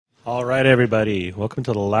All right, everybody. Welcome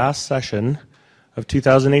to the last session of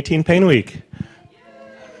 2018 Pain Week.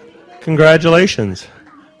 Congratulations.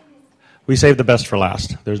 We saved the best for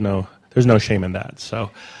last. There's no shame in that.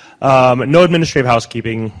 So, no administrative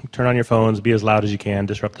housekeeping. Turn on your phones. Be as loud as you can.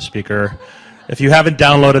 Disrupt the speaker. If you haven't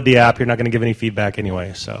downloaded the app, you're not going to give any feedback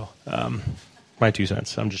anyway. So, my 2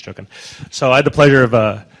 cents. I'm just joking. So, I had the pleasure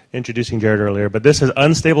of introducing Jared earlier, but this is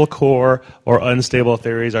Unstable Core or Unstable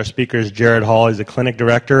Theories. Our speaker is Jared Hall. He's a clinic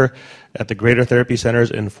director at the Greater Therapy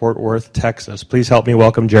Centers in Fort Worth, Texas. Please help me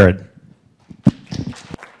welcome Jared.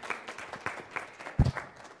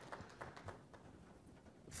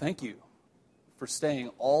 Thank you for staying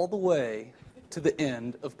all the way to the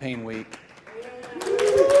end of Pain Week.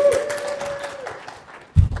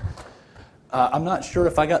 I'm not sure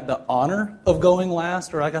if I got the honor of going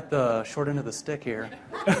last or I got the short end of the stick here.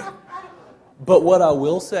 But what I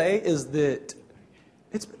will say is that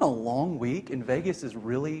it's been a long week, and Vegas is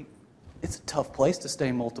it's a tough place to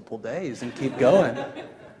stay multiple days and keep going.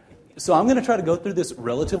 So I'm going to try to go through this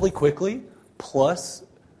relatively quickly, plus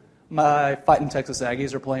my Fighting Texas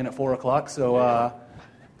Aggies are playing at 4 o'clock, so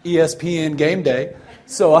ESPN game day.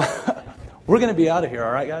 So we're going to be out of here,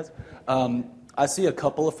 all right, guys? I see a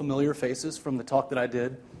couple of familiar faces from the talk that I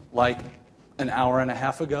did like an hour and a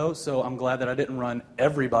half ago, so I'm glad that I didn't run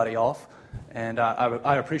everybody off, and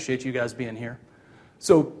I appreciate you guys being here.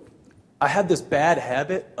 So I had this bad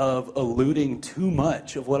habit of alluding too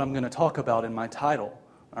much of what I'm going to talk about in my title,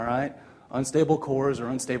 all right? Unstable cores or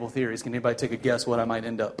unstable theories. Can anybody take a guess what I might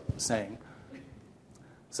end up saying?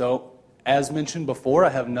 So, as mentioned before, I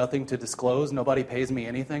have nothing to disclose. Nobody pays me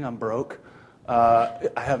anything. I'm broke. I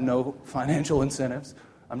have no financial incentives.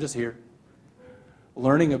 I'm just here.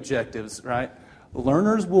 Learning objectives, right?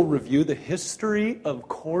 Learners will review the history of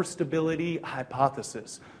core stability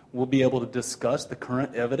hypothesis. We'll be able to discuss the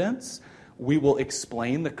current evidence. We will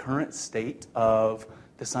explain the current state of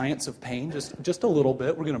the science of pain just a little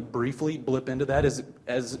bit. We're going to briefly blip into that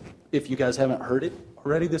as if you guys haven't heard it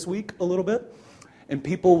already this week a little bit. And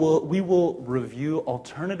we will review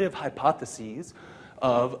alternative hypotheses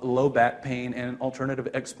of low back pain and alternative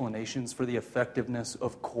explanations for the effectiveness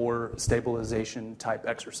of core stabilization type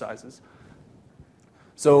exercises.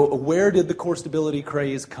 So where did the core stability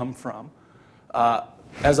craze come from?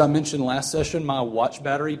 As I mentioned last session, my watch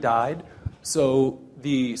battery died. So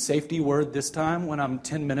the safety word this time when I'm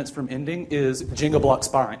 10 minutes from ending is Jenga block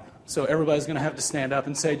spine. So everybody's going to have to stand up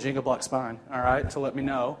and say Jenga block spine, all right, to let me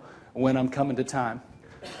know when I'm coming to time.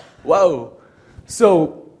 Whoa.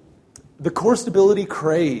 So the core stability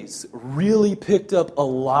craze really picked up a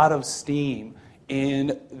lot of steam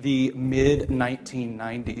in the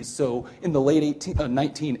mid-1990s. So in the late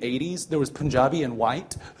 1980s, there was Punjabi and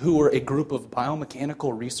White, who were a group of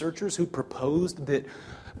biomechanical researchers who proposed that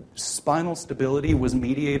spinal stability was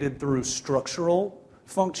mediated through structural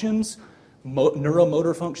functions,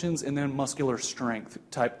 neuromotor functions, and then muscular strength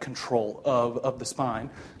type control of the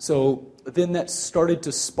spine. So then that started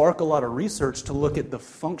to spark a lot of research to look at the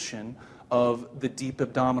function of the deep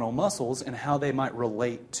abdominal muscles and how they might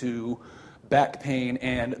relate to back pain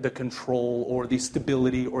and the control or the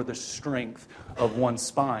stability or the strength of one's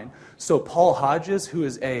spine. So Paul Hodges, who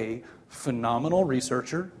is a phenomenal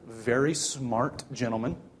researcher, very smart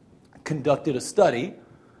gentleman, conducted a study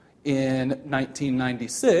in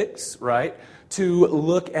 1996, right, to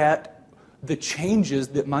look at the changes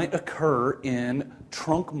that might occur in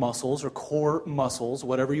trunk muscles or core muscles,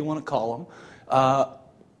 whatever you want to call them,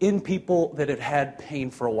 in people that had had pain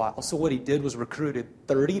for a while. So what he did was recruited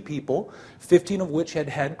 30 people, 15 of which had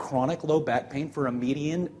had chronic low back pain for a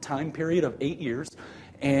median time period of 8 years,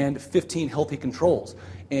 and 15 healthy controls.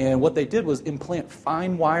 And what they did was implant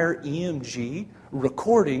fine wire EMG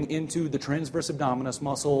recording into the transverse abdominis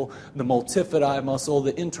muscle, the multifidi muscle,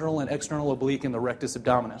 the internal and external oblique, and the rectus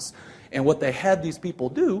abdominis. And what they had these people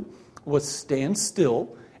do was stand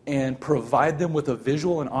still and provide them with a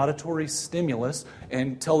visual and auditory stimulus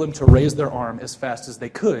and tell them to raise their arm as fast as they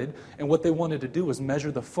could. And what they wanted to do was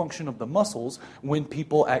measure the function of the muscles when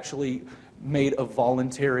people actually made a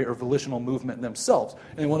voluntary or volitional movement themselves.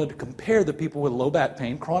 And they wanted to compare the people with low back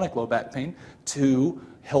pain, chronic low back pain, to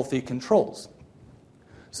healthy controls.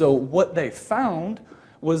 So what they found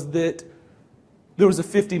was that there was a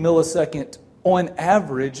 50 millisecond on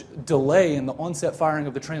average delay in the onset firing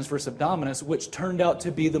of the transverse abdominis, which turned out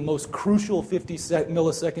to be the most crucial 50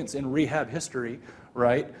 milliseconds in rehab history,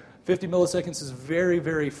 right? 50 milliseconds is very,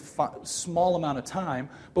 very small amount of time,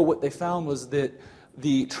 but what they found was that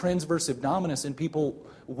the transverse abdominis in people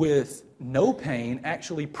with no pain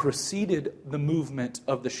actually preceded the movement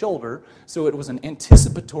of the shoulder. So it was an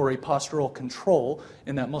anticipatory postural control,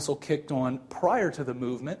 and that muscle kicked on prior to the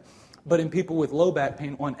movement. But in people with low back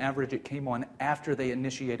pain, on average, it came on after they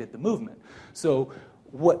initiated the movement. So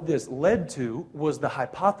what this led to was the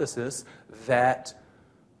hypothesis that,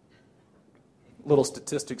 little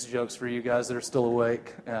statistics jokes for you guys that are still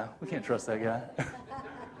awake. Yeah, we can't trust that guy.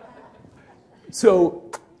 So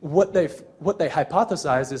what they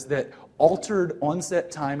hypothesized is that altered onset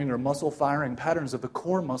timing or muscle firing patterns of the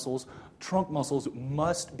core muscles, trunk muscles,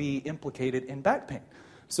 must be implicated in back pain.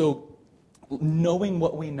 So knowing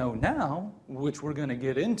what we know now, which we're going to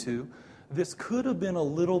get into, this could have been a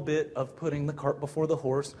little bit of putting the cart before the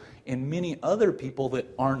horse, and many other people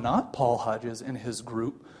that are not Paul Hodges and his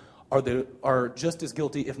group are just as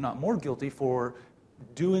guilty, if not more guilty, for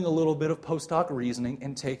doing a little bit of post hoc reasoning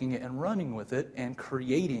and taking it and running with it and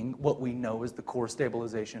creating what we know is the core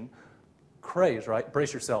stabilization craze, right?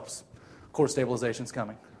 Brace yourselves. Core stabilization's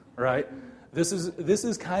coming, right? This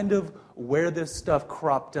is kind of where this stuff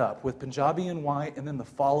cropped up with Punjabi and White, and then the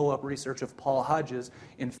follow-up research of Paul Hodges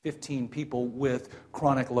in 15 people with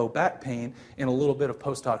chronic low back pain and a little bit of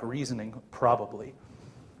post hoc reasoning, probably.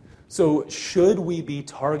 So should we be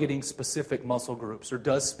targeting specific muscle groups, or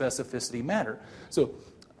does specificity matter? So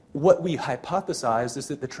what we hypothesized is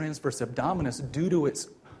that the transverse abdominis, due to its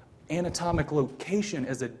anatomic location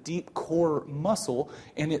as a deep core muscle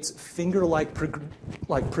and its finger-like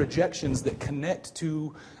projections that connect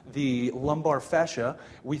to the lumbar fascia,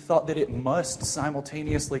 we thought that it must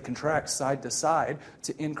simultaneously contract side to side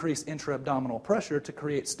to increase intra-abdominal pressure to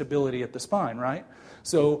create stability at the spine, right?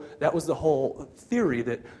 So that was the whole theory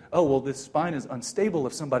that, oh, well, this spine is unstable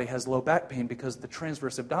if somebody has low back pain because the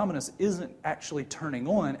transverse abdominis isn't actually turning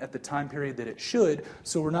on at the time period that it should,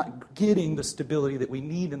 so we're not getting the stability that we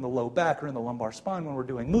need in the low back or in the lumbar spine when we're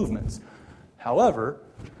doing movements. However,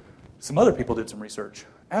 some other people did some research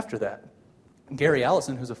after that. Gary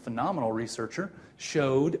Allison, who's a phenomenal researcher,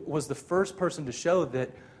 was the first person to show that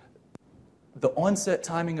the onset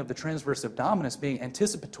timing of the transverse abdominis being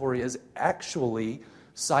anticipatory is actually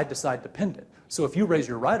side-to-side dependent. So if you raise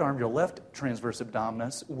your right arm, your left transverse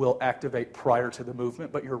abdominis will activate prior to the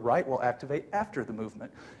movement, but your right will activate after the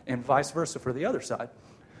movement, and vice versa for the other side.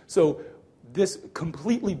 So this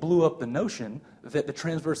completely blew up the notion that the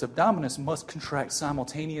transverse abdominis must contract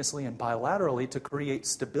simultaneously and bilaterally to create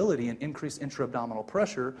stability and increase intra-abdominal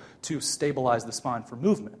pressure to stabilize the spine for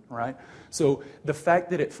movement, right? So the fact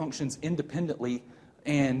that it functions independently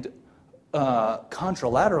and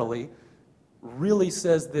contralaterally really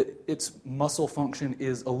says that its muscle function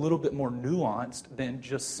is a little bit more nuanced than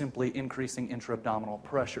just simply increasing intra-abdominal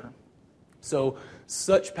pressure. So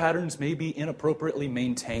such patterns may be inappropriately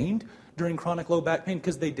maintained during chronic low back pain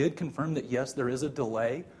because they did confirm that, yes, there is a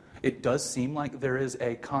delay. It does seem like there is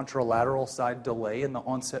a contralateral side delay in the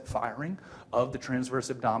onset firing of the transverse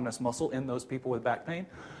abdominis muscle in those people with back pain,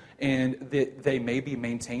 and that they may be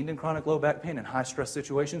maintained in chronic low back pain in high-stress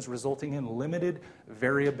situations, resulting in limited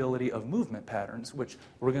variability of movement patterns, which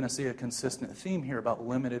we're going to see a consistent theme here about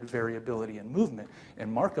limited variability in movement.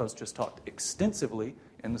 And Marcos just talked extensively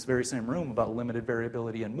in this very same room about limited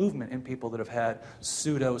variability in movement in people that have had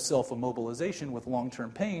pseudo-self-immobilization with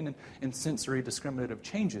long-term pain and sensory discriminative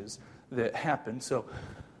changes that happen. So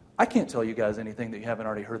I can't tell you guys anything that you haven't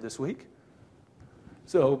already heard this week.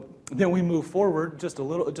 So then we move forward just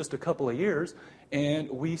a couple of years, and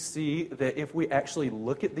we see that if we actually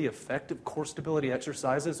look at the effect of core stability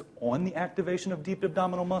exercises on the activation of deep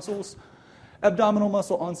abdominal muscles, abdominal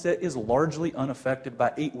muscle onset is largely unaffected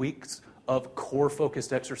by 8 weeks of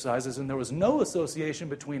core-focused exercises, and there was no association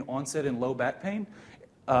between onset and low back pain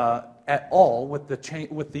at all with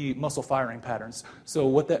the muscle firing patterns. So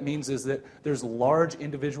what that means is that there's large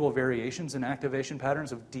individual variations in activation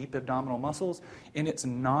patterns of deep abdominal muscles, and it's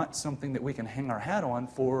not something that we can hang our hat on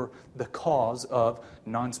for the cause of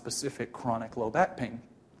nonspecific chronic low back pain.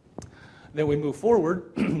 Then we move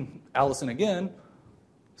forward, Allison again,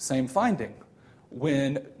 same finding.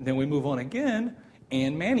 Then we move on again,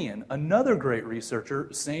 Ann Mannion, another great researcher,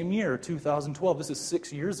 same year, 2012. This is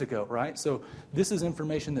 6 years ago, right? So this is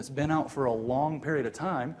information that's been out for a long period of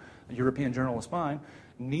time, the European Journal of Spine.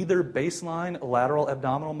 Neither baseline lateral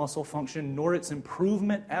abdominal muscle function nor its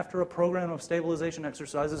improvement after a program of stabilization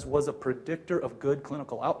exercises was a predictor of good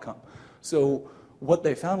clinical outcome. So what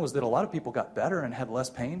they found was that a lot of people got better and had less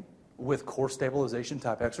pain with core stabilization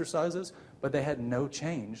type exercises, but they had no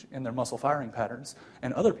change in their muscle firing patterns.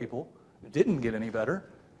 And other people didn't get any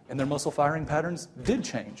better, and their muscle firing patterns did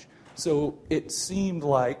change. So it seemed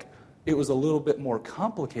like it was a little bit more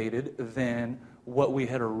complicated than what we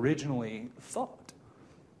had originally thought.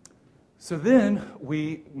 So then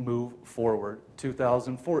we move forward,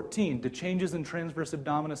 2014, to changes in transverse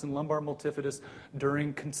abdominis and lumbar multifidus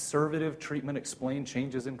during conservative treatment explain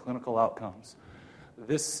changes in clinical outcomes.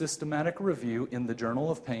 This systematic review in the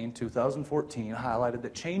Journal of Pain, 2014, highlighted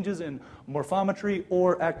that changes in morphometry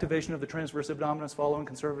or activation of the transverse abdominis following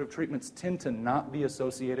conservative treatments tend to not be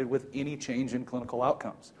associated with any change in clinical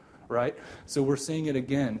outcomes. Right? So we're seeing it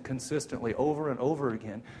again consistently over and over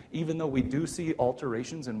again, even though we do see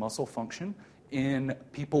alterations in muscle function in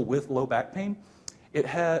people with low back pain. It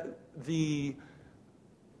had the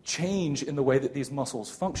change in the way that these muscles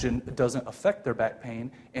function doesn't affect their back pain,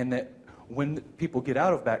 and that when people get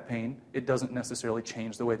out of back pain, it doesn't necessarily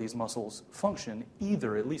change the way these muscles function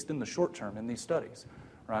either, at least in the short term in these studies,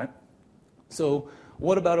 right? So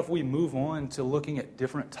what about if we move on to looking at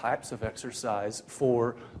different types of exercise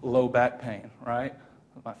for low back pain, right?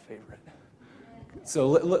 My favorite. So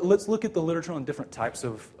let's look at the literature on different types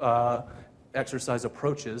of exercise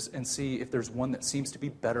approaches and see if there's one that seems to be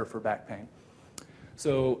better for back pain.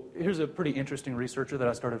 So here's a pretty interesting researcher that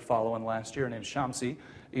I started following last year named Shamsi.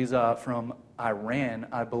 He's from Iran,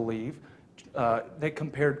 I believe. They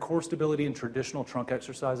compared core stability and traditional trunk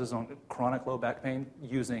exercises on chronic low back pain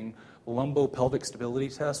using lumbopelvic stability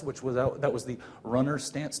test, that was the runner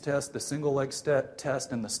stance test, the single leg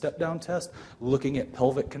test, and the step down test, looking at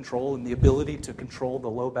pelvic control and the ability to control the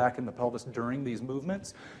low back and the pelvis during these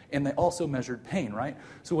movements. And they also measured pain, right?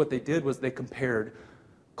 So what they did was they compared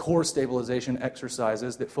core stabilization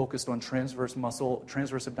exercises that focused on transverse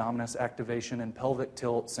abdominis activation and pelvic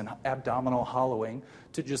tilts and abdominal hollowing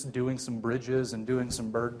to just doing some bridges and doing some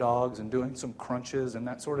bird dogs and doing some crunches and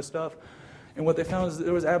that sort of stuff. And what they found is that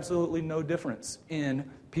there was absolutely no difference in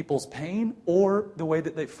people's pain or the way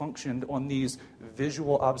that they functioned on these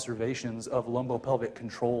visual observations of lumbopelvic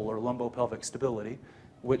control or lumbopelvic stability,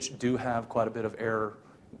 which do have quite a bit of error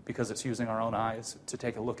because it's using our own eyes to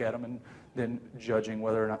take a look at them and then judging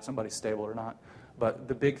whether or not somebody's stable or not. But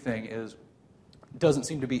the big thing is, doesn't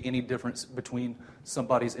seem to be any difference between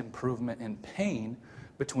somebody's improvement in pain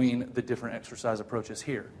between the different exercise approaches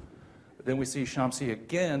here. Then we see Shamsi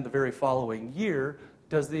again the very following year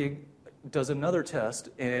does another test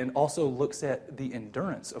and also looks at the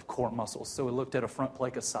endurance of core muscles. So we looked at a front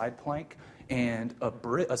plank, a side plank, and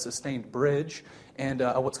a sustained bridge, and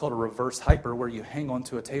what's called a reverse hyper, where you hang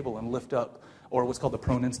onto a table and lift up, or what's called the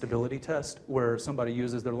prone instability test, where somebody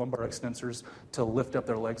uses their lumbar extensors to lift up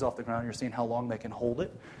their legs off the ground. You're seeing how long they can hold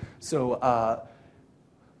it. So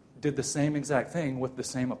did the same exact thing with the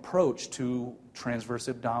same approach to transverse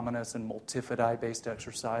abdominis and multifidi-based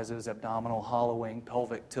exercises, abdominal hollowing,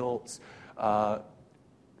 pelvic tilts,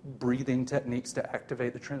 breathing techniques to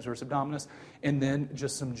activate the transverse abdominis, and then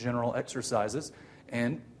just some general exercises.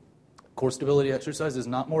 And core stability exercise is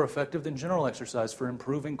not more effective than general exercise for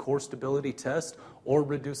improving core stability test or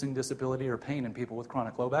reducing disability or pain in people with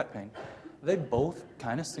chronic low back pain. They both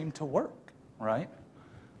kind of seem to work, right?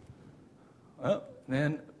 Well,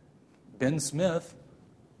 then Ben Smith,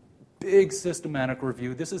 big systematic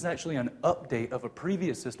review. This is actually an update of a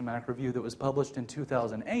previous systematic review that was published in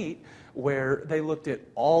 2008, where they looked at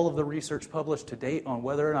all of the research published to date on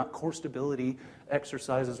whether or not core stability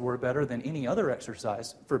exercises were better than any other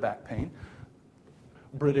exercise for back pain.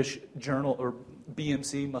 British Journal, or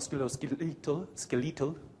BMC,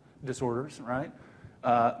 musculoskeletal disorders, right?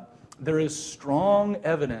 There is strong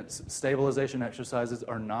evidence stabilization exercises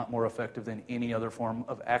are not more effective than any other form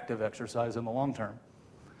of active exercise in the long term.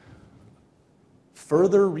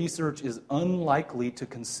 Further research is unlikely to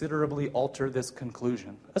considerably alter this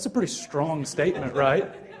conclusion. That's a pretty strong statement, right?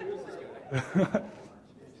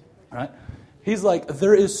 Right? He's like,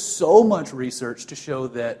 there is so much research to show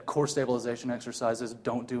that core stabilization exercises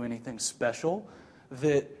don't do anything special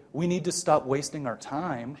that we need to stop wasting our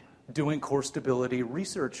time doing core stability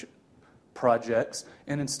research projects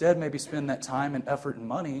and instead maybe spend that time and effort and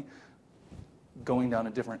money going down a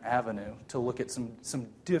different avenue to look at some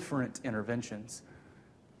different interventions.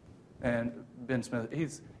 And Ben Smith,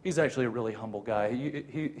 he's actually a really humble guy.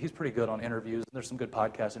 He's pretty good on interviews. There's some good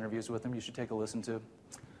podcast interviews with him you should take a listen to.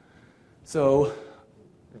 So,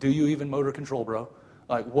 do you even motor control, bro?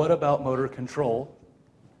 Like, what about motor control?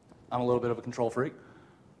 I'm a little bit of a control freak.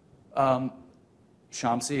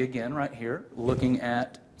 Shamsi, again, right here, looking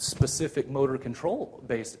at specific motor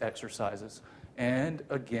control-based exercises. And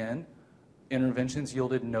again, interventions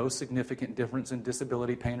yielded no significant difference in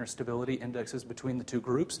disability, pain, or stability indexes between the two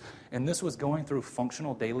groups. And this was going through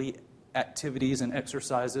functional daily activities and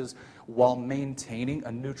exercises while maintaining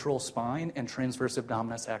a neutral spine and transverse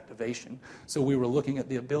abdominis activation. So we were looking at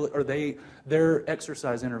the ability, or their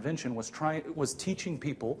exercise intervention was teaching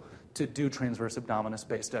people to do transverse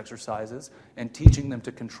abdominis-based exercises and teaching them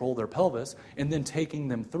to control their pelvis, and then taking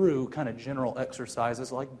them through kind of general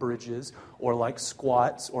exercises like bridges or like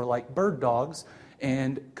squats or like bird dogs,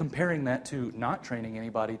 and comparing that to not training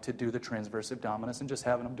anybody to do the transverse abdominis and just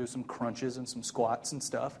having them do some crunches and some squats and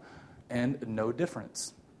stuff, and no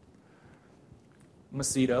difference.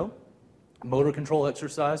 Macedo, motor control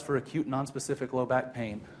exercise for acute nonspecific low back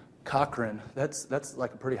pain. Cochrane, that's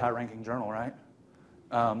like a pretty high-ranking journal, right?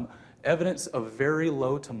 Evidence of very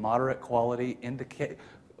low to moderate quality indicates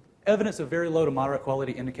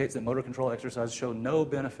that motor control exercises show no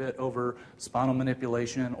benefit over spinal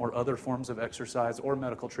manipulation or other forms of exercise or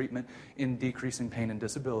medical treatment in decreasing pain and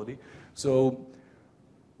disability. So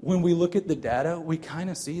when we look at the data, we kind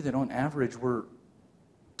of see that on average we're,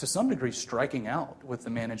 to some degree, striking out with the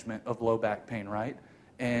management of low back pain, right?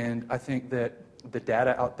 And I think that the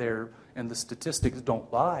data out there and the statistics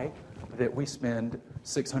don't lie, that we spend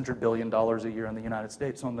 $600 billion a year in the United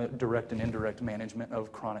States on the direct and indirect management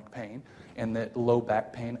of chronic pain, and that low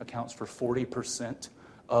back pain accounts for 40%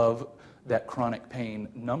 of that chronic pain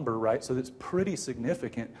number, right? So that's pretty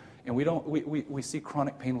significant, and we see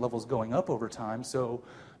chronic pain levels going up over time, so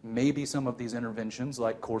maybe some of these interventions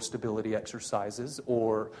like core stability exercises,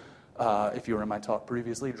 or if you were in my talk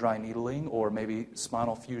previously, dry needling, or maybe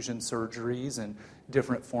spinal fusion surgeries and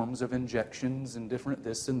different forms of injections and different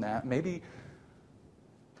this and that, maybe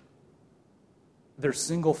they're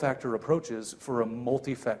single-factor approaches for a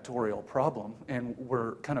multifactorial problem, and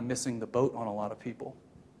we're kind of missing the boat on a lot of people.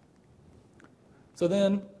 So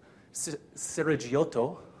then,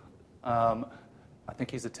 Cereggiotto, I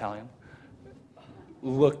think he's Italian,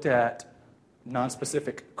 looked at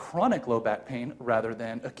nonspecific chronic low back pain rather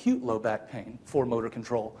than acute low back pain for motor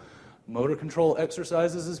control. Motor control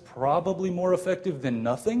exercises is probably more effective than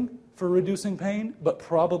nothing for reducing pain, but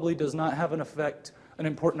probably does not have an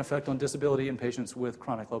important effect on disability in patients with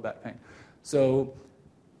chronic low back pain. So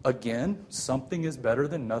again, something is better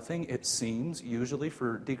than nothing, it seems, usually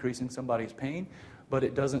for decreasing somebody's pain, but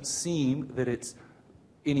it doesn't seem that it's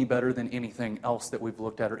any better than anything else that we've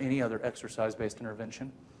looked at or any other exercise-based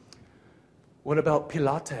intervention. What about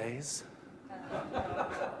Pilates?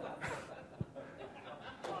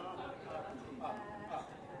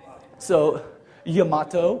 So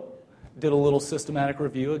Yamato did a little systematic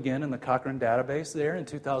review again in the Cochrane database there in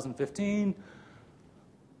 2015.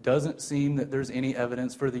 Doesn't seem that there's any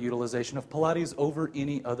evidence for the utilization of Pilates over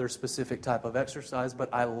any other specific type of exercise, but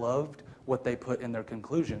I loved what they put in their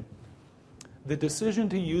conclusion. The decision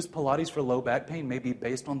to use Pilates for low back pain may be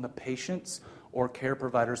based on the patient's or care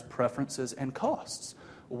provider's preferences and costs.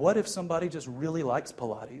 What if somebody just really likes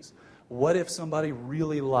Pilates? What if somebody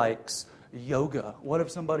really likes yoga? What if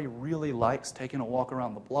somebody really likes taking a walk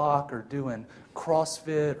around the block or doing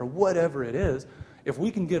CrossFit or whatever it is? If we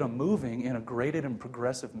can get them moving in a graded and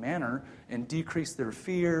progressive manner and decrease their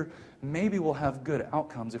fear, maybe we'll have good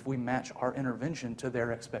outcomes if we match our intervention to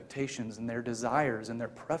their expectations and their desires and their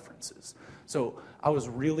preferences. So I was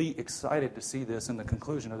really excited to see this in the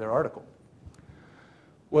conclusion of their article.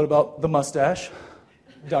 What about the mustache?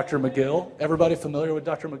 Dr. McGill. Everybody familiar with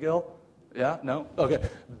Dr. McGill? Yeah? No? Okay.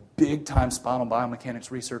 Big-time spinal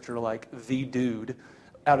biomechanics researcher, like the dude,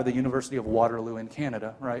 out of the University of Waterloo in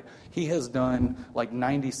Canada, right? He has done like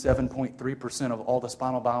 97.3% of all the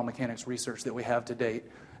spinal biomechanics research that we have to date.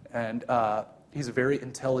 And he's a very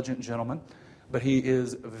intelligent gentleman, but he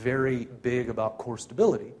is very big about core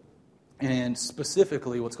stability. And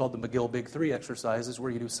specifically, what's called the McGill Big Three exercises,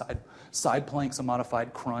 where you do side planks, a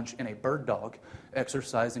modified crunch, and a bird dog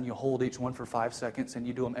exercise, and you hold each one for 5 seconds, and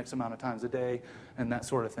you do them X amount of times a day, and that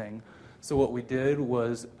sort of thing. So what we did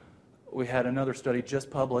was we had another study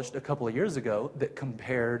just published a couple of years ago that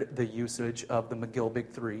compared the usage of the McGill Big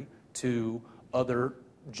Three to other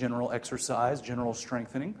general exercise, general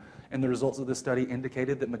strengthening, and the results of this study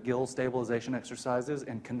indicated that McGill stabilization exercises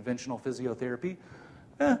and conventional physiotherapy,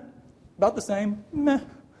 about the same, meh.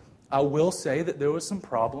 I will say that there was some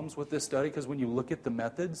problems with this study because when you look at the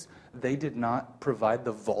methods, they did not provide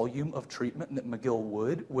the volume of treatment that McGill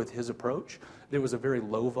would with his approach. There was a very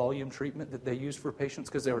low volume treatment that they used for patients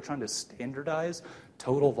because they were trying to standardize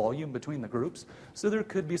total volume between the groups. So there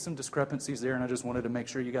could be some discrepancies there, and I just wanted to make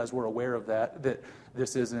sure you guys were aware of that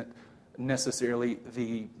this isn't necessarily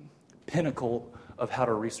the pinnacle of how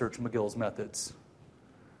to research McGill's methods.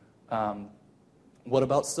 What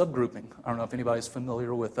about subgrouping? I don't know if anybody's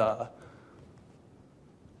familiar with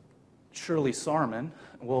Shirley Sarman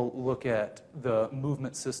will look at the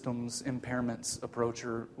movement systems impairments approach,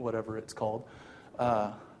 or whatever it's called.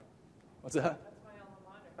 What's that? That's my alma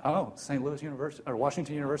mater. Oh, St. Louis University, or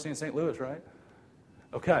Washington University in St. Louis, right?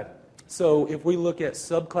 Okay. So if we look at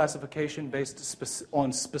subclassification based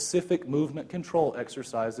on specific movement control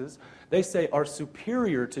exercises, they say are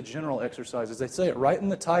superior to general exercises. They say it right in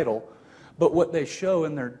the title, but what they show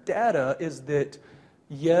in their data is that,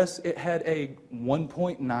 yes, it had a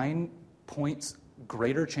 1.9 points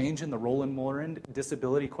greater change in the Roland-Morin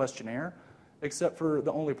Disability Questionnaire, except for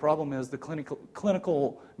the only problem is the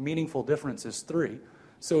clinical meaningful difference is 3.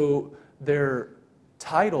 So their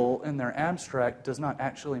title and their abstract does not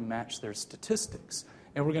actually match their statistics.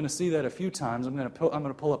 And we're going to see that a few times. I'm going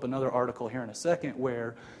to pull up another article here in a second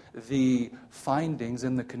where the findings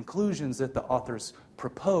and the conclusions that the authors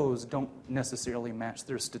propose don't necessarily match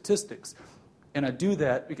their statistics. And I do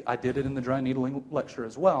that, I did it in the dry needling lecture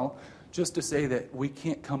as well, just to say that we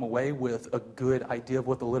can't come away with a good idea of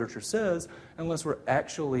what the literature says unless we're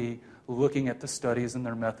actually looking at the studies and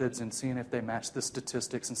their methods and seeing if they match the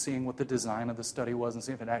statistics and seeing what the design of the study was and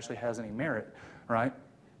seeing if it actually has any merit, right?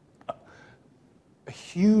 A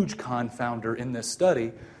huge confounder in this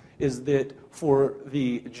study is that for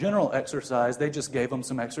the general exercise, they just gave them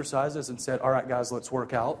some exercises and said, all right, guys, let's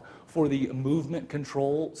work out. For the movement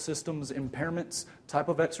control systems impairments type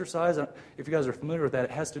of exercise, if you guys are familiar with that,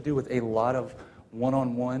 it has to do with a lot of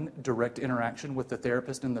one-on-one direct interaction with the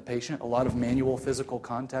therapist and the patient, a lot of manual physical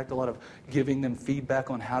contact, a lot of giving them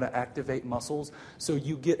feedback on how to activate muscles. So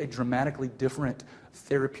you get a dramatically different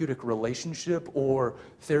therapeutic relationship or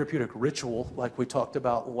therapeutic ritual like we talked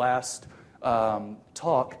about last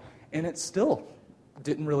talk, and it still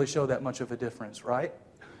didn't really show that much of a difference, right?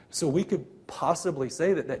 So we could possibly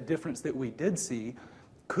say that that difference that we did see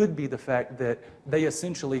could be the fact that they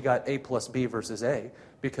essentially got A plus B versus A,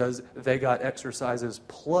 because they got exercises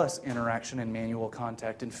plus interaction and manual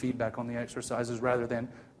contact and feedback on the exercises rather than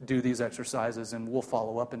do these exercises and we'll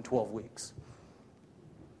follow up in 12 weeks.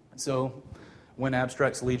 So when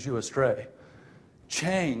abstracts lead you astray,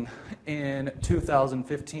 Chang in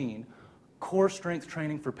 2015, Core Strength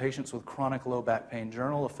Training for Patients with Chronic Low Back Pain,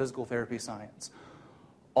 Journal of Physical Therapy Science.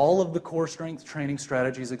 All of the core strength training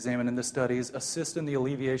strategies examined in the studies assist in the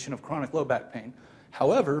alleviation of chronic low back pain.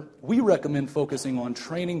 However, we recommend focusing on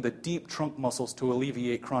training the deep trunk muscles to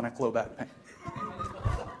alleviate chronic low back pain.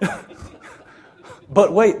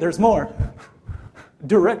 But wait, there's more.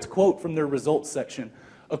 Direct quote from their results section.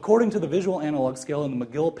 According to the visual analog scale in the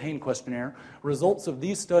McGill Pain Questionnaire, results of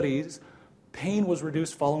these studies, pain was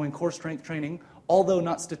reduced following core strength training, although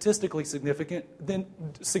not statistically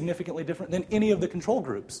significantly different than any of the control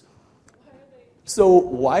groups. So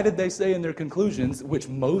why did they say in their conclusions, which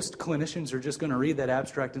most clinicians are just going to read that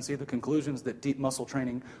abstract and see the conclusions that deep muscle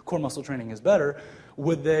training, core muscle training is better,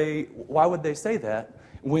 why would they say that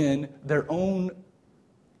when their own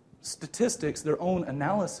statistics, their own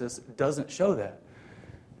analysis doesn't show that?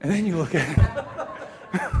 And then you look at it.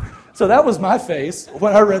 So that was my face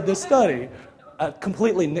when I read this study. I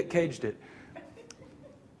completely Nick Caged it.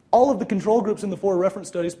 All of the control groups in the 4 reference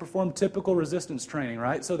studies performed typical resistance training,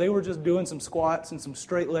 right? So they were just doing some squats and some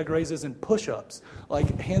straight leg raises and push-ups,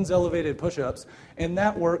 like hands elevated push-ups, and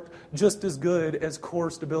that worked just as good as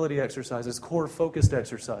core stability exercises, core focused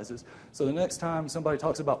exercises. So the next time somebody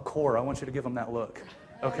talks about core, I want you to give them that look,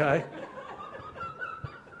 okay?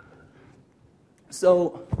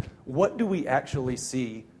 So what do we actually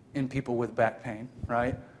see in people with back pain,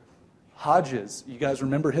 right? Hodges, you guys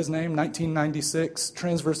remember his name, 1996,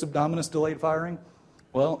 transverse abdominis delayed firing?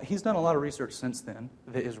 Well, he's done a lot of research since then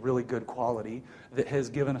that is really good quality, that has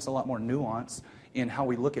given us a lot more nuance in how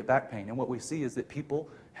we look at back pain. And what we see is that people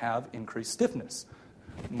have increased stiffness.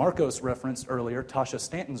 Marcos referenced earlier Tasha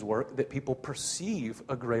Stanton's work that people perceive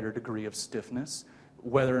a greater degree of stiffness,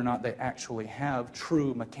 whether or not they actually have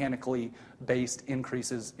true mechanically based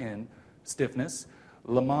increases in stiffness.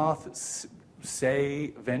 Lamoth,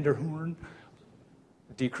 Say, Vanderhoorn,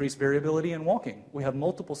 decreased variability in walking. We have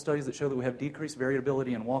multiple studies that show that we have decreased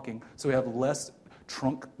variability in walking, so we have less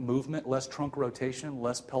trunk movement, less trunk rotation,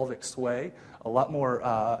 less pelvic sway, a lot more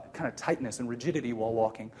kind of tightness and rigidity while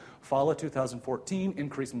walking. Fala 2014,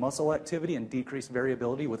 increased muscle activity and decreased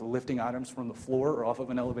variability with lifting items from the floor or off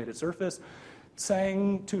of an elevated surface.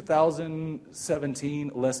 Sang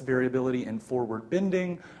 2017, less variability in forward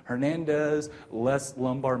bending. Hernandez, less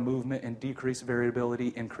lumbar movement and decreased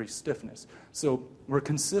variability, increased stiffness. So we're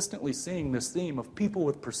consistently seeing this theme of people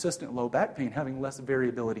with persistent low back pain having less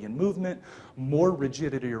variability in movement, more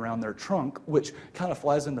rigidity around their trunk, which kind of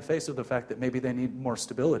flies in the face of the fact that maybe they need more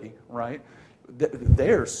stability, right?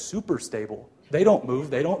 They're super stable They don't move.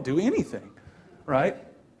 They don't do anything, right?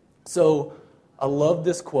 So I love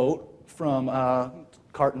this quote from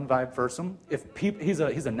Carton Vibe Versum. He's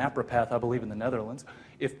a napropath, I believe, in the Netherlands.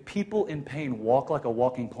 If people in pain walk like a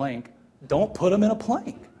walking plank, don't put them in a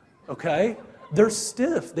plank, okay? They're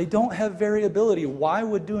stiff. They don't have variability. Why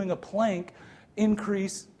would doing a plank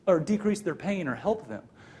increase or decrease their pain or help them?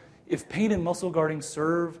 If pain and muscle guarding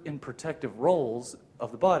serve in protective roles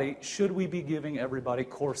of the body, should we be giving everybody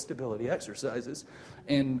core stability exercises?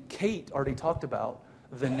 And Kate already talked about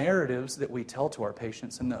the narratives that we tell to our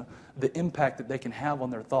patients and the impact that they can have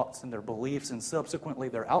on their thoughts and their beliefs and subsequently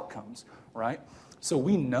their outcomes, right? So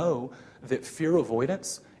we know that fear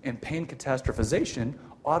avoidance and pain catastrophization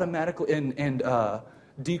automatically and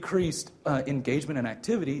decreased engagement and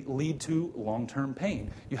activity lead to long-term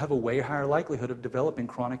pain. You have a way higher likelihood of developing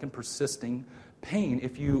chronic and persisting pain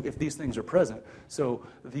if these things are present. So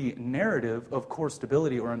the narrative of core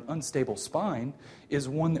stability or an unstable spine is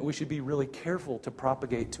one that we should be really careful to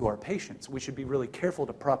propagate to our patients. We should be really careful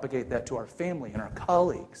to propagate that to our family and our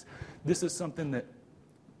colleagues. This is something that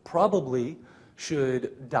probably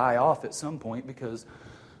should die off at some point because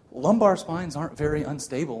lumbar spines aren't very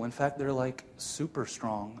unstable. In fact, they're like super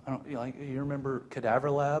strong. You remember Cadaver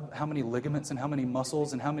Lab? How many ligaments and how many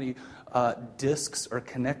muscles and how many discs are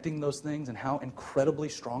connecting those things and how incredibly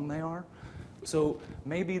strong they are? So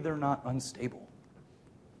maybe they're not unstable.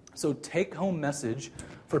 So take home message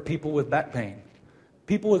for people with back pain.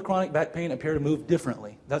 People with chronic back pain appear to move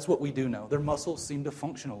differently. That's what we do know. Their muscles seem to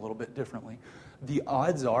function a little bit differently. The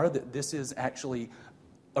odds are that this is actually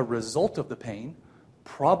a result of the pain,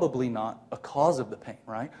 probably not a cause of the pain,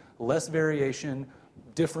 right? Less variation,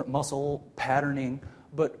 different muscle patterning,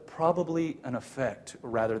 but probably an effect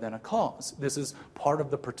rather than a cause. This is part of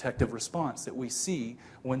the protective response that we see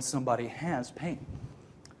when somebody has pain.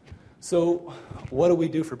 So what do we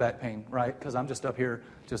do for back pain, right? Because I'm just up here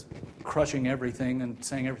just crushing everything and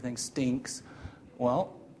saying everything stinks.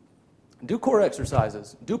 Well, do core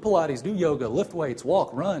exercises, do Pilates, do yoga, lift weights, walk,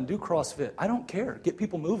 run, do CrossFit. I don't care. Get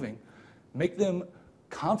people moving. Make them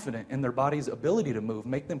confident in their body's ability to move.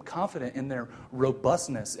 Make them confident in their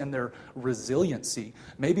robustness and their resiliency.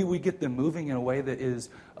 Maybe we get them moving in a way that is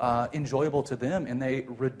enjoyable to them and they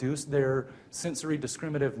reduce their sensory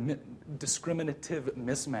discriminative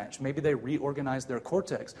mismatch. Maybe they reorganize their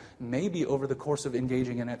cortex. Maybe over the course of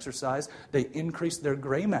engaging in exercise, they increase their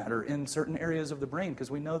gray matter in certain areas of the brain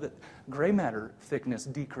because we know that gray matter thickness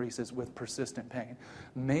decreases with persistent pain.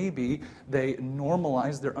 Maybe they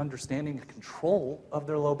normalize their understanding and control of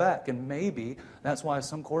their low back. And maybe that's why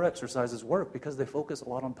some core exercises work because they focus a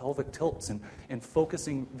lot on pelvic tilts and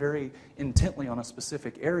focusing very intently on a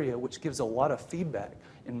specific area, which gives a lot of feedback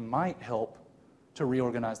and might help to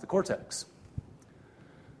reorganize the cortex.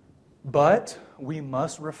 But we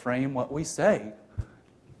must reframe what we say.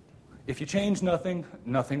 If you change nothing,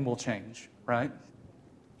 nothing will change, right?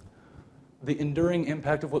 The enduring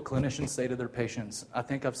impact of what clinicians say to their patients. I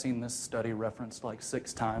think I've seen this study referenced like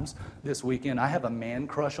 6 times this weekend. I have a man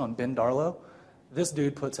crush on Ben Darlow. This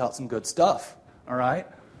dude puts out some good stuff, all right?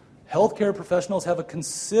 Healthcare professionals have a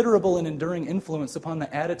considerable and enduring influence upon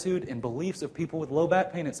the attitude and beliefs of people with low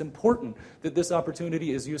back pain. It's important that this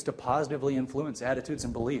opportunity is used to positively influence attitudes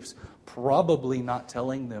and beliefs, probably not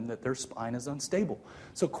telling them that their spine is unstable.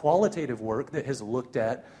 So qualitative work that has looked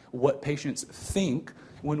at what patients think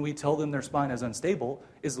when we tell them their spine is unstable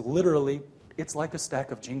is literally, it's like a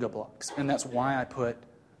stack of Jenga blocks. And that's why I put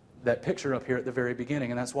that picture up here at the very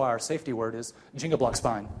beginning, and that's why our safety word is Jenga block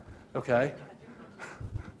spine, okay?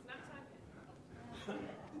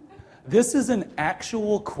 This is an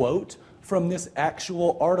actual quote from this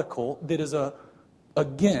actual article that is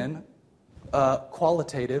again,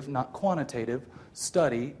 qualitative, not quantitative,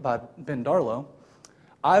 study by Ben Darlow.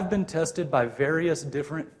 I've been tested by various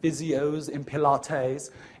different physios and Pilates,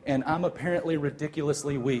 and I'm apparently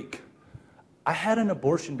ridiculously weak. I had an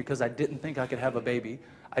abortion because I didn't think I could have a baby.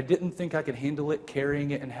 I didn't think I could handle it,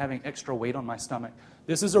 carrying it, and having extra weight on my stomach.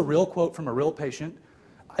 This is a real quote from a real patient.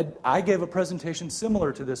 I gave a presentation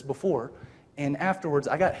similar to this before, and afterwards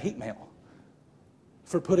I got hate mail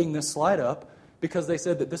for putting this slide up because they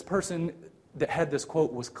said that this person that had this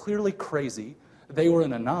quote was clearly crazy. They were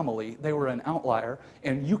an anomaly. They were an outlier,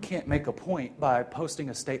 and you can't make a point by posting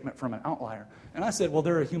a statement from an outlier. And I said, well,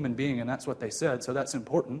 they're a human being, and that's what they said, so that's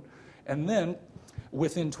important. And then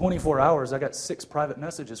within 24 hours, I got 6 private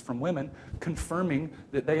messages from women confirming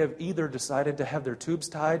that they have either decided to have their tubes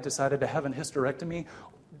tied, decided to have an hysterectomy,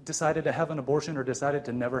 decided to have an abortion, or decided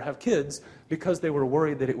to never have kids because they were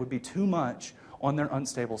worried that it would be too much on their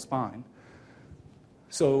unstable spine.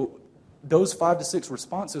 So those 5 to 6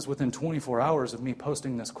 responses within 24 hours of me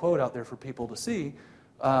posting this quote out there for people to see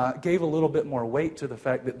gave a little bit more weight to the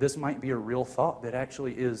fact that this might be a real thought that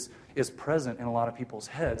actually is present in a lot of people's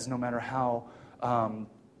heads, no matter how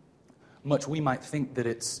much we might think that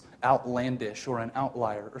it's outlandish or an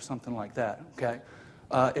outlier or something like that, okay?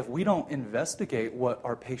 If we don't investigate what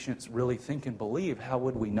our patients really think and believe, how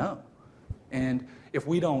would we know? And if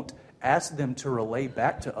we don't ask them to relay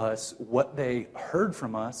back to us what they heard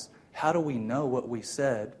from us, how do we know what we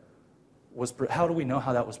said how do we know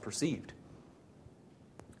how that was perceived?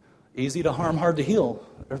 Easy to harm, hard to heal.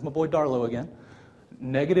 There's my boy Darlow again.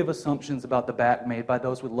 Negative assumptions about the back made by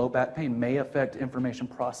those with low back pain may affect information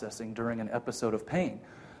processing during an episode of pain.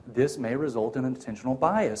 This may result in an intentional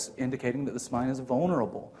bias, indicating that the spine is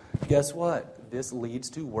vulnerable. Guess what? This leads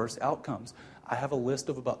to worse outcomes. I have a list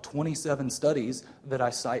of about 27 studies that I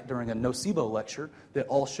cite during a nocebo lecture that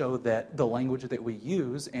all show that the language that we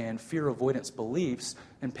use and fear avoidance beliefs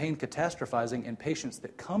and pain catastrophizing in patients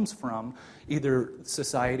that comes from either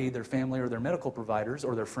society, their family, or their medical providers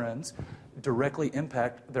or their friends directly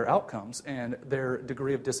impact their outcomes and their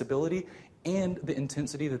degree of disability and the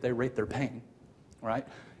intensity that they rate their pain, right?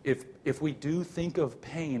 If we do think of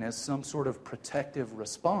pain as some sort of protective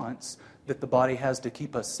response that the body has to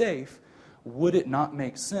keep us safe, would it not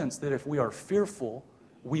make sense that if we are fearful,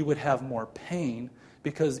 we would have more pain?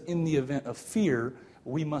 Because in the event of fear,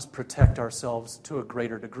 we must protect ourselves to a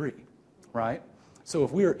greater degree, right? So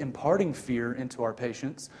if we are imparting fear into our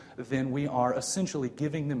patients, then we are essentially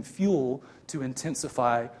giving them fuel to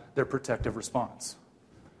intensify their protective response.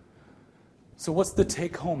 So what's the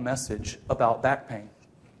take-home message about back pain?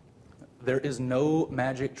 There is no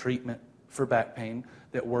magic treatment for back pain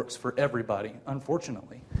that works for everybody,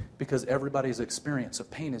 unfortunately, because everybody's experience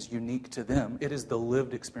of pain is unique to them. It is the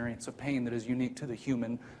lived experience of pain that is unique to the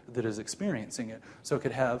human that is experiencing it. So it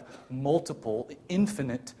could have multiple,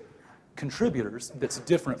 infinite contributors that's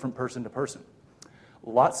different from person to person.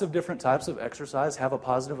 Lots of different types of exercise have a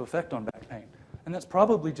positive effect on back pain. And that's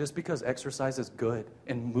probably just because exercise is good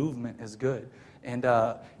and movement is good. And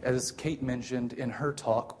as Kate mentioned in her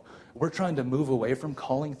talk, we're trying to move away from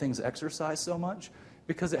calling things exercise so much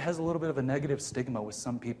because it has a little bit of a negative stigma with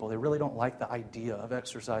some people. They really don't like the idea of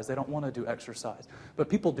exercise. They don't want to do exercise. But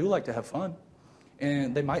people do like to have fun,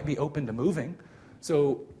 and they might be open to moving.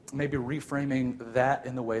 So maybe reframing that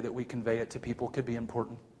in the way that we convey it to people could be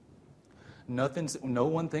important. No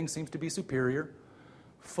one thing seems to be superior.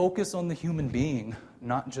 Focus on the human being,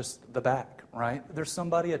 not just the back, right? There's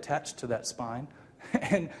somebody attached to that spine,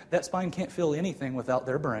 and that spine can't feel anything without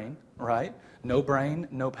their brain, right? No brain,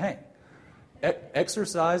 no pain.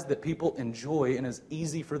 Exercise that people enjoy and is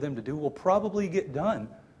easy for them to do will probably get done,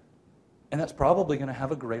 and that's probably going to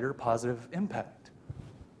have a greater positive impact.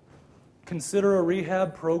 Consider a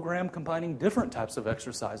rehab program combining different types of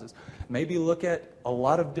exercises. Maybe look at a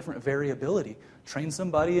lot of different variability. Train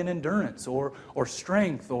somebody in endurance or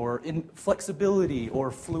strength or in flexibility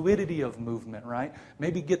or fluidity of movement, right?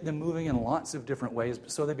 Maybe get them moving in lots of different ways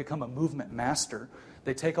so they become a movement master.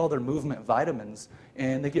 They take all their movement vitamins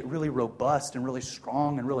and they get really robust and really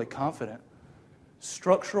strong and really confident.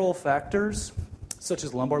 Structural factors such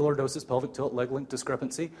as lumbar lordosis, pelvic tilt, leg length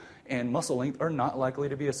discrepancy, and muscle length are not likely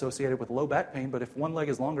to be associated with low back pain, but if one leg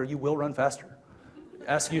is longer, you will run faster.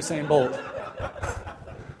 Ask Usain Bolt.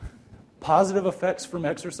 Positive effects from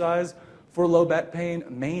exercise for low back pain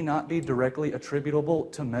may not be directly attributable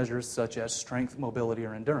to measures such as strength, mobility,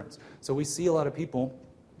 or endurance. So we see a lot of people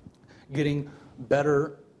getting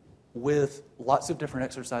better with lots of different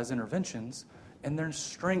exercise interventions, and their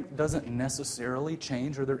strength doesn't necessarily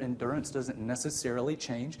change or their endurance doesn't necessarily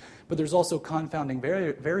change, but there's also confounding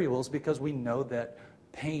variables because we know that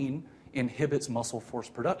pain inhibits muscle force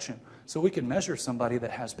production. So we can measure somebody that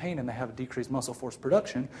has pain and they have decreased muscle force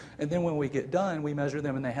production, and then when we get done, we measure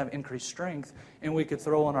them and they have increased strength, and we could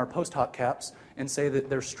throw on our post hoc caps and say that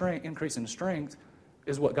their increase in strength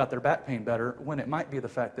is what got their back pain better, when it might be the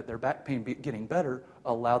fact that their back pain getting better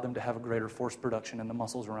allowed them to have a greater force production in the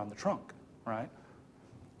muscles around the trunk, right?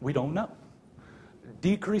 We don't know.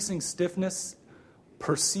 Decreasing stiffness,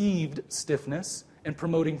 perceived stiffness, and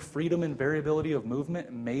promoting freedom and variability of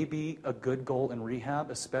movement may be a good goal in rehab,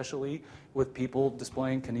 especially with people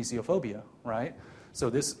displaying kinesiophobia, right? So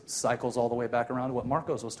this cycles all the way back around to what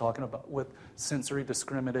Marcos was talking about with sensory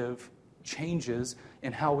discriminative changes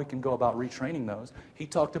in how we can go about retraining those. He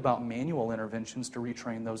talked about manual interventions to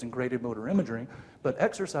retrain those in graded motor imaging, but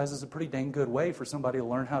exercise is a pretty dang good way for somebody to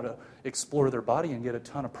learn how to explore their body and get a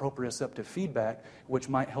ton of proprioceptive feedback, which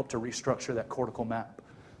might help to restructure that cortical map.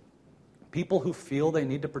 People who feel they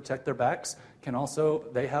need to protect their backs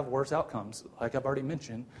they have worse outcomes. Like I've already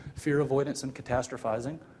mentioned, fear avoidance and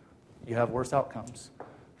catastrophizing, you have worse outcomes.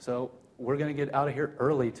 So we're going to get out of here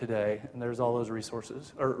early today, and there's all those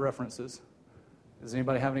resources or references. Does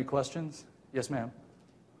anybody have any questions? Yes, ma'am.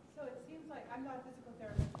 So it seems like I'm not a physical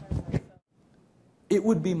therapist myself. It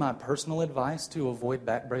would be my personal advice to avoid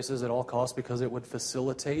back braces at all costs because it would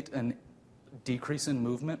facilitate an decrease in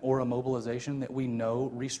movement or immobilization that we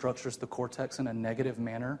know restructures the cortex in a negative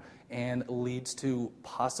manner and leads to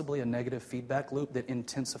possibly a negative feedback loop that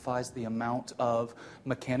intensifies the amount of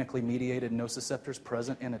mechanically mediated nociceptors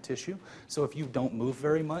present in a tissue. So if you don't move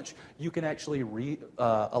very much, you can actually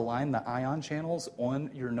align the ion channels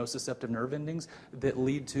on your nociceptive nerve endings that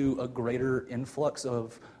lead to a greater influx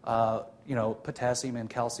of potassium and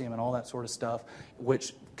calcium and all that sort of stuff,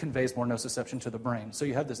 which conveys more nociception to the brain. So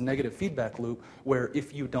you have this negative feedback loop where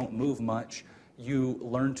if you don't move much, you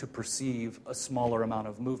learn to perceive a smaller amount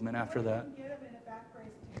of movement after that. What can you get them in a back brace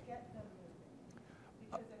to get them moving?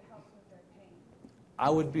 Because it helps with their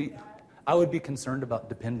pain. I would be concerned about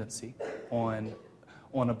dependency on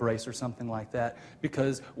a brace or something like that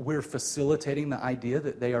because we're facilitating the idea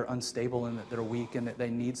that they are unstable and that they're weak and that they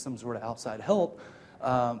need some sort of outside help.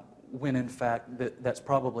 When in fact that's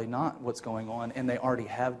probably not what's going on, and they already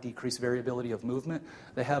have decreased variability of movement.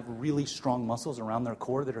 They have really strong muscles around their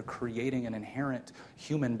core that are creating an inherent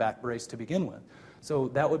human back brace to begin with. So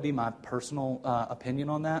that would be my personal opinion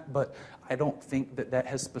on that, but I don't think that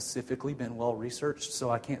has specifically been well researched, so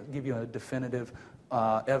I can't give you a definitive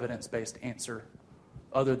evidence-based answer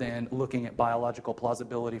other than looking at biological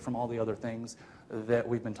plausibility from all the other things that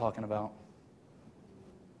we've been talking about.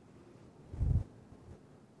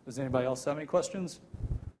 Does anybody else have any questions?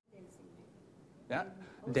 Yeah,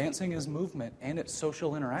 dancing is movement and it's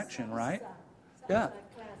social interaction, right? Yeah.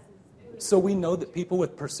 So we know that people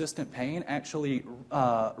with persistent pain actually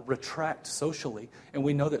retract socially, and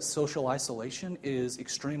we know that social isolation is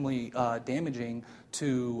extremely damaging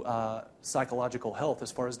to psychological health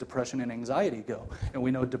as far as depression and anxiety go. And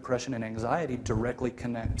we know depression and anxiety directly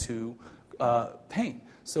connect to pain.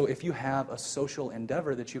 So if you have a social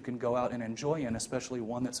endeavor that you can go out and enjoy, and especially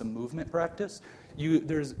one that's a movement practice,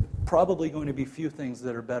 there's probably going to be few things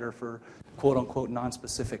that are better for quote-unquote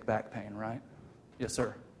non-specific back pain, right? Yes,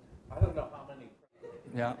 sir. I don't know how many.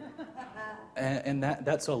 Yeah. And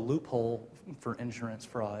that's a loophole for insurance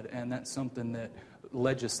fraud, and that's something that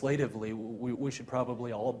legislatively we should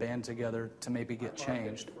probably all band together to maybe get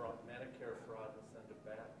changed. Medicare fraud and send it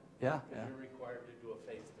back. Yeah. You're required to do a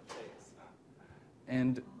face-to-face.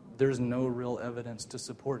 And there's no real evidence to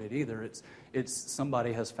support it either. It's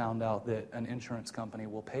somebody has found out that an insurance company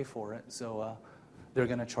will pay for it, so they're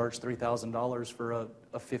going to charge $3,000 for a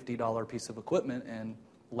 $50 piece of equipment and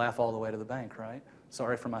laugh all the way to the bank, right?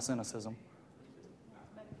 Sorry for my cynicism.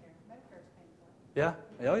 Medicare's paying for it. Yeah,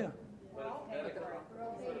 oh yeah. We're all paying for it. We're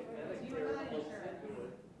all paying for it. You and I insurance.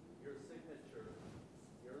 Your signature,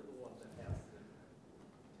 you're the one that has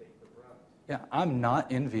to take the brunt. Yeah, I'm not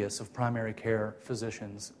envious of primary care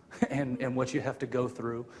physicians and what you have to go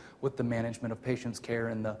through with the management of patients' care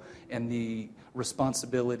and the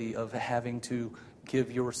responsibility of having to give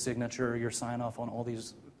your signature, your sign-off on all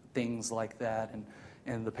these things like that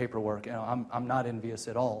and the paperwork. I'm not envious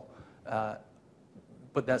at all.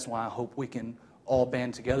 But that's why I hope we can all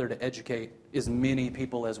band together to educate as many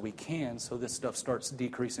people as we can so this stuff starts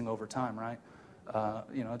decreasing over time, right?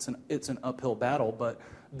 It's an uphill battle, but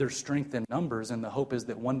there's strength in numbers, and the hope is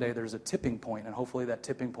that one day there's a tipping point, and hopefully that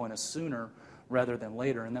tipping point is sooner rather than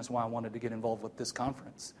later, and that's why I wanted to get involved with this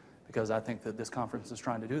conference, because I think that this conference is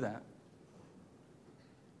trying to do that.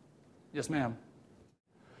 Yes, ma'am.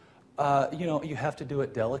 You have to do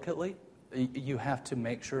it delicately. You have to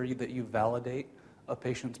make sure that you validate a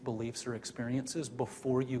patient's beliefs or experiences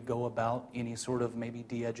before you go about any sort of maybe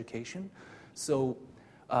de-education. So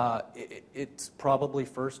it's probably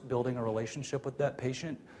first building a relationship with that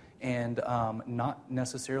patient and not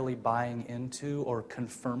necessarily buying into or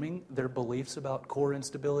confirming their beliefs about core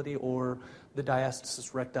instability or the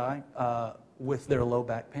diastasis recti with their low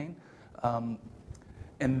back pain.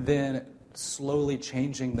 And then slowly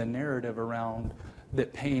changing the narrative around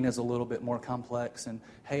that pain is a little bit more complex, and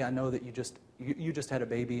hey, I know that you just had a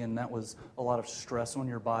baby and that was a lot of stress on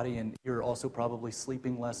your body, and you're also probably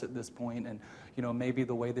sleeping less at this point, and maybe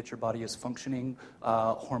the way that your body is functioning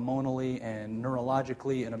hormonally and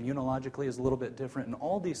neurologically and immunologically is a little bit different, and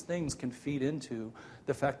all these things can feed into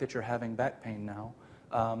the fact that you're having back pain now,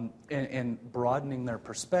 and broadening their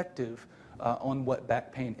perspective on what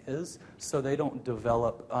back pain is, so they don't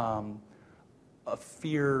develop a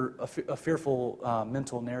fearful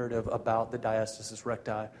mental narrative about the diastasis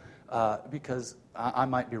recti because I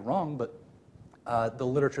might be wrong, but the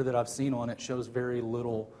literature that I've seen on it shows very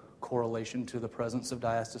little correlation to the presence of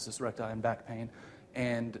diastasis recti and back pain,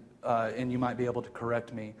 and you might be able to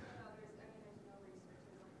correct me.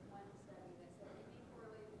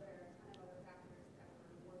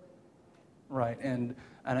 Right, and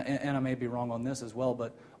I may be wrong on this as well,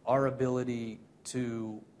 but our ability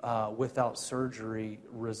to, without surgery,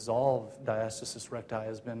 resolve diastasis recti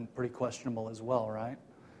has been pretty questionable as well, right?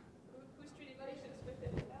 Who's treated patients with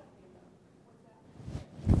it without pain, though? What's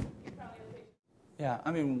that? Probably the patient. Yeah,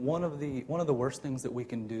 I mean, one of the worst things that we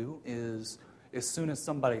can do is, as soon as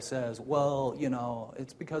somebody says, well, you know,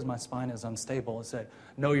 it's because my spine is unstable, I say,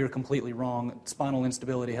 no, you're completely wrong. Spinal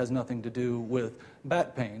instability has nothing to do with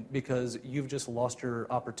back pain, because you've just lost your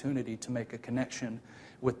opportunity to make a connection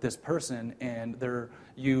with this person, and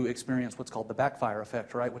you experience what's called the backfire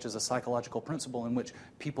effect, right, which is a psychological principle in which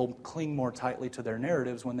people cling more tightly to their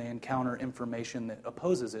narratives when they encounter information that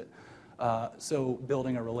opposes it. So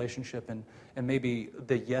building a relationship and maybe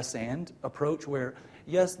the yes and approach where,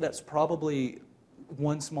 yes, that's probably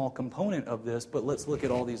one small component of this, but let's look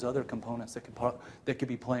at all these other components that could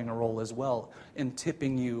be playing a role as well in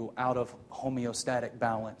tipping you out of homeostatic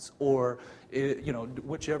balance, or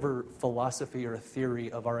whichever philosophy or theory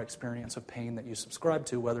of our experience of pain that you subscribe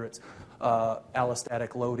to, whether it's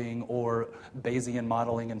allostatic loading or Bayesian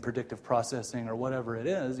modeling and predictive processing or whatever it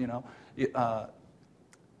is,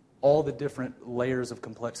 all the different layers of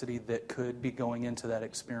complexity that could be going into that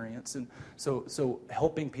experience. And so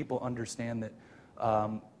helping people understand that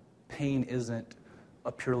pain isn't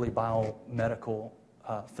a purely biomedical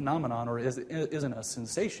phenomenon, or isn't a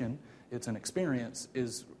sensation, it's an experience,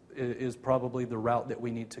 is probably the route that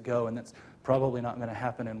we need to go. And that's probably not going to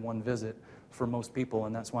happen in one visit for most people.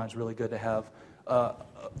 And that's why it's really good to have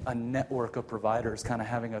a network of providers kind of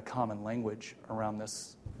having a common language around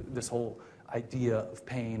this whole idea of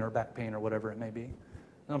pain or back pain or whatever it may be. And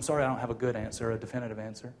I'm sorry I don't have a good answer, a definitive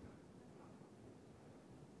answer.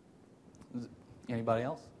 Anybody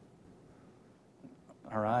else?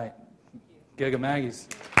 All right. Giga Maggies.